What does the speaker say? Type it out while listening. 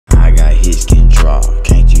drop,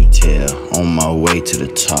 can't you tell? On my way to the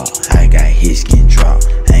top, I got hits getting dropped.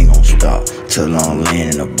 Ain't gon' stop till I'm laying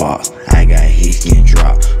in the box. I got hits getting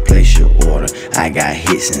dropped. Place your order, I got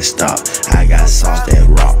hits in stock. I got sauce that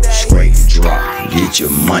rock, straight drop. Get your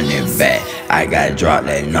money back. I got drop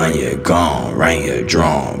that none you're gone. Ring your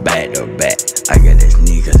drum, back to back. I got that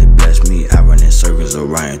sneak cause it bless me. I run in circles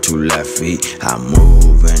around 2 left feet. I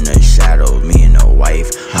move in the shadows, me and the wife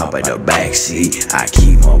hop at the backseat. I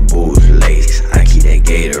keep my boots laced, I keep that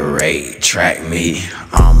Gatorade. Track me,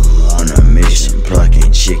 I'm on a mission,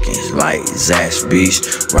 plucking chickens like Zax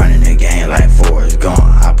Beast. Running the game like Forrest Gump.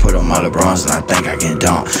 I put on my LeBrons and I think I can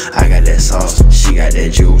dunk. I got that sauce, she got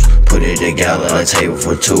that juice. Put it together, a table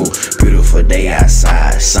for 2. Beautiful day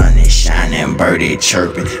outside, sun is shining, birdie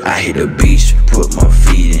chirping. I hit the beach, put my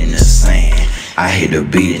feet in the sand. I hit the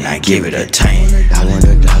beat and I give it a tan. I want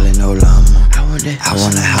a dollar, no llama. I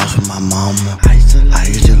want a house with my mama. I used to lie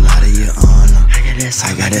to your honor.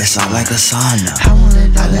 I got that sound like a sauna. I want a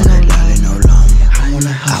dollar, no llama. I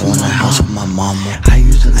want a house with my mama. I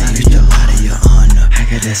used to lie to your honor. I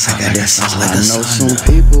got that sound like a sauna. I know some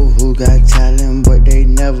people who got talent, but they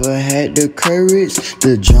never had the courage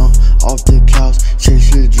to jump off the couch,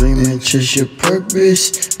 chase your dream and chase your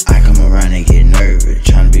purpose. I come around and get nervous,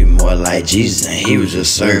 tryna be more like Jesus and he was a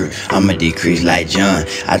servant. I'ma decrease like John.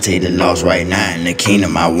 I take the loss right now in the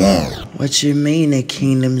kingdom I want. What you mean the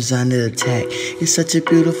kingdom's under attack? It's such a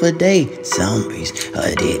beautiful day. Zombies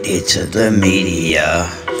addicted to the media.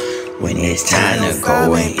 When it's time to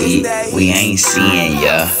go and eat, we ain't seeing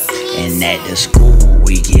ya. And at the school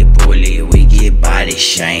we get bullied, we get body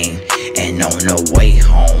shamed. And on the way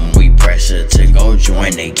home we pressure to go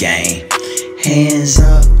join the game. Hands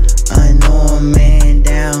up, unknown man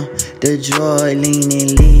down. The drug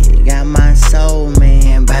leaning lit, got my soul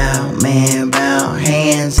man bound, man bound.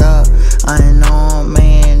 Hands up, unknown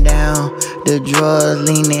man down. The drug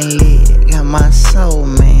leaning lit, got my soul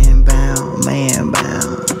man bound, man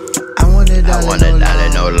bound. I want a dollar,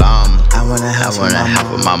 no llama. I want a house with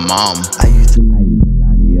my mom. I used to lie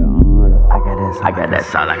to your honor. I got that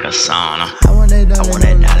sound like a sauna. I want a dollar,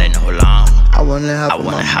 no llama. I want a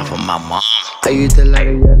house with my mom. I used to lie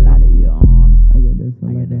to your honor. I got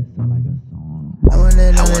that sound like a sauna. I want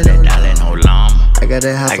a dollar, no llama. I got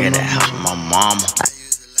that house with my mama.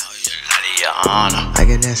 I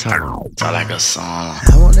got that sound like a sauna.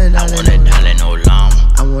 I want a dollar, no llama.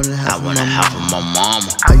 I want a house with my mama.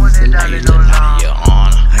 I used to lie to your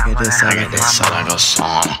honor. I got that sound like a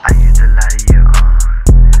sauna. I used to lie to your honor.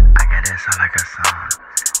 I got that sound like a sauna.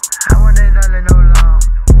 I want a dollar, no llama.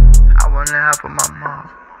 I want a house with my mom.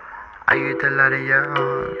 I used to lie to your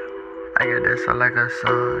honor. I got that sound like a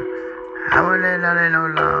song. I want a dollar, no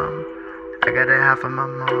llama. I got that half of my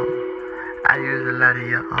mom. I used to lie to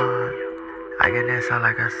your honor. I get that sound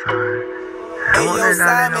like a song. I want a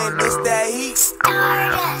dollar, no llama. I want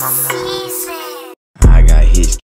a half of my mom.